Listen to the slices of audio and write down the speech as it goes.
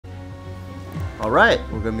Alright,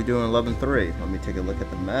 we're gonna be doing 11-3. Let me take a look at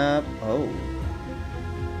the map. Oh.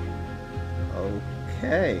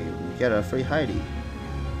 Okay, we got a free Heidi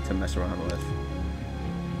to mess around with.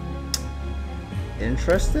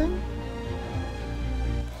 Interesting.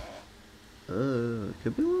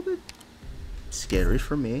 Could be a little bit scary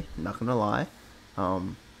for me, not gonna lie.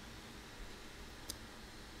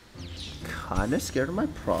 Kinda scared of my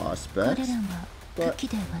prospects, but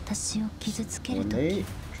when they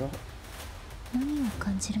drop...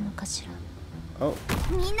 Oh.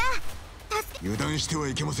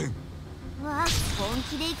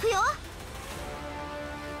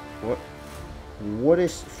 What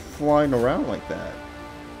is flying around like that?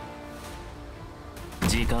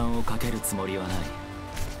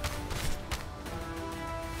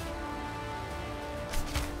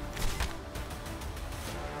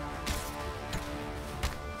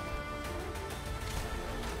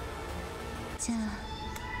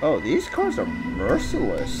 Oh, these cars are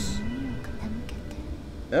merciless.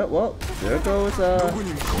 Yeah, well, there goes, okay,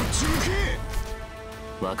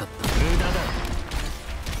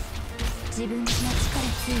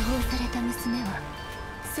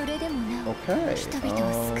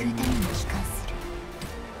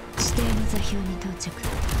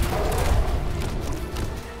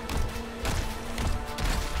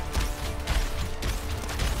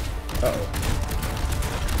 uh-oh.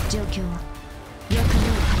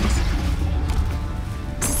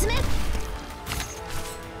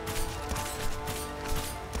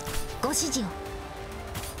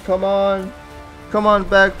 Come on. Come on,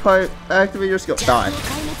 bagpipe. Activate your skill. Die.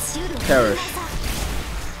 Perish.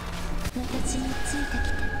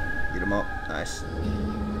 Get him up. Nice.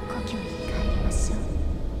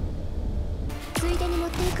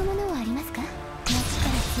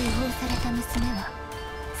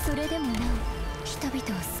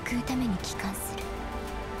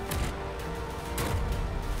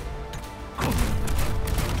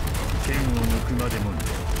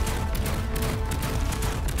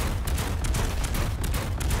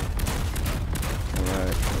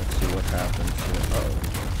 Alright, let's see what happens here. Uh-oh.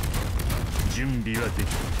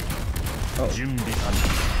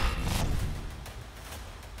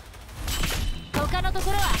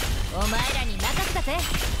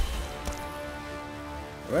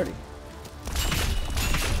 Ready.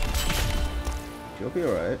 You'll be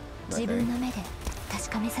alright.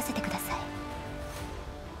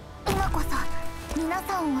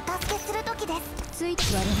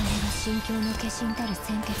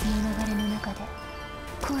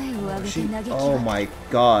 Oh my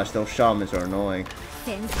gosh, those shamans are annoying.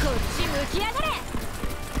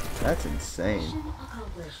 That's insane.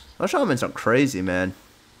 Those shamans are crazy, man.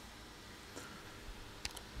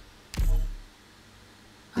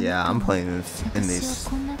 Yeah, I'm playing this in the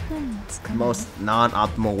most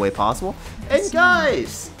non-optimal way possible. And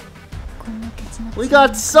guys, we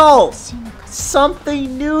got salt!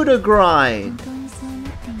 Something new to grind!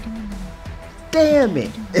 Damn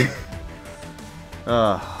it!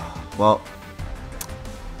 Well,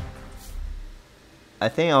 I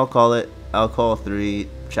think I'll call 3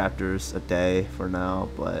 chapters a day for now,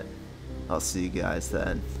 but I'll see you guys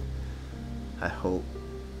then. I hope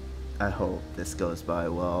this goes by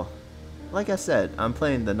well. Like I said, I'm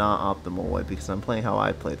playing the non-optimal way because I'm playing how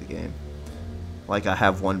I play the game. Like I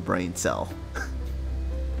have one brain cell.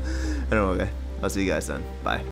 Anyway, I'll see you guys then. Bye.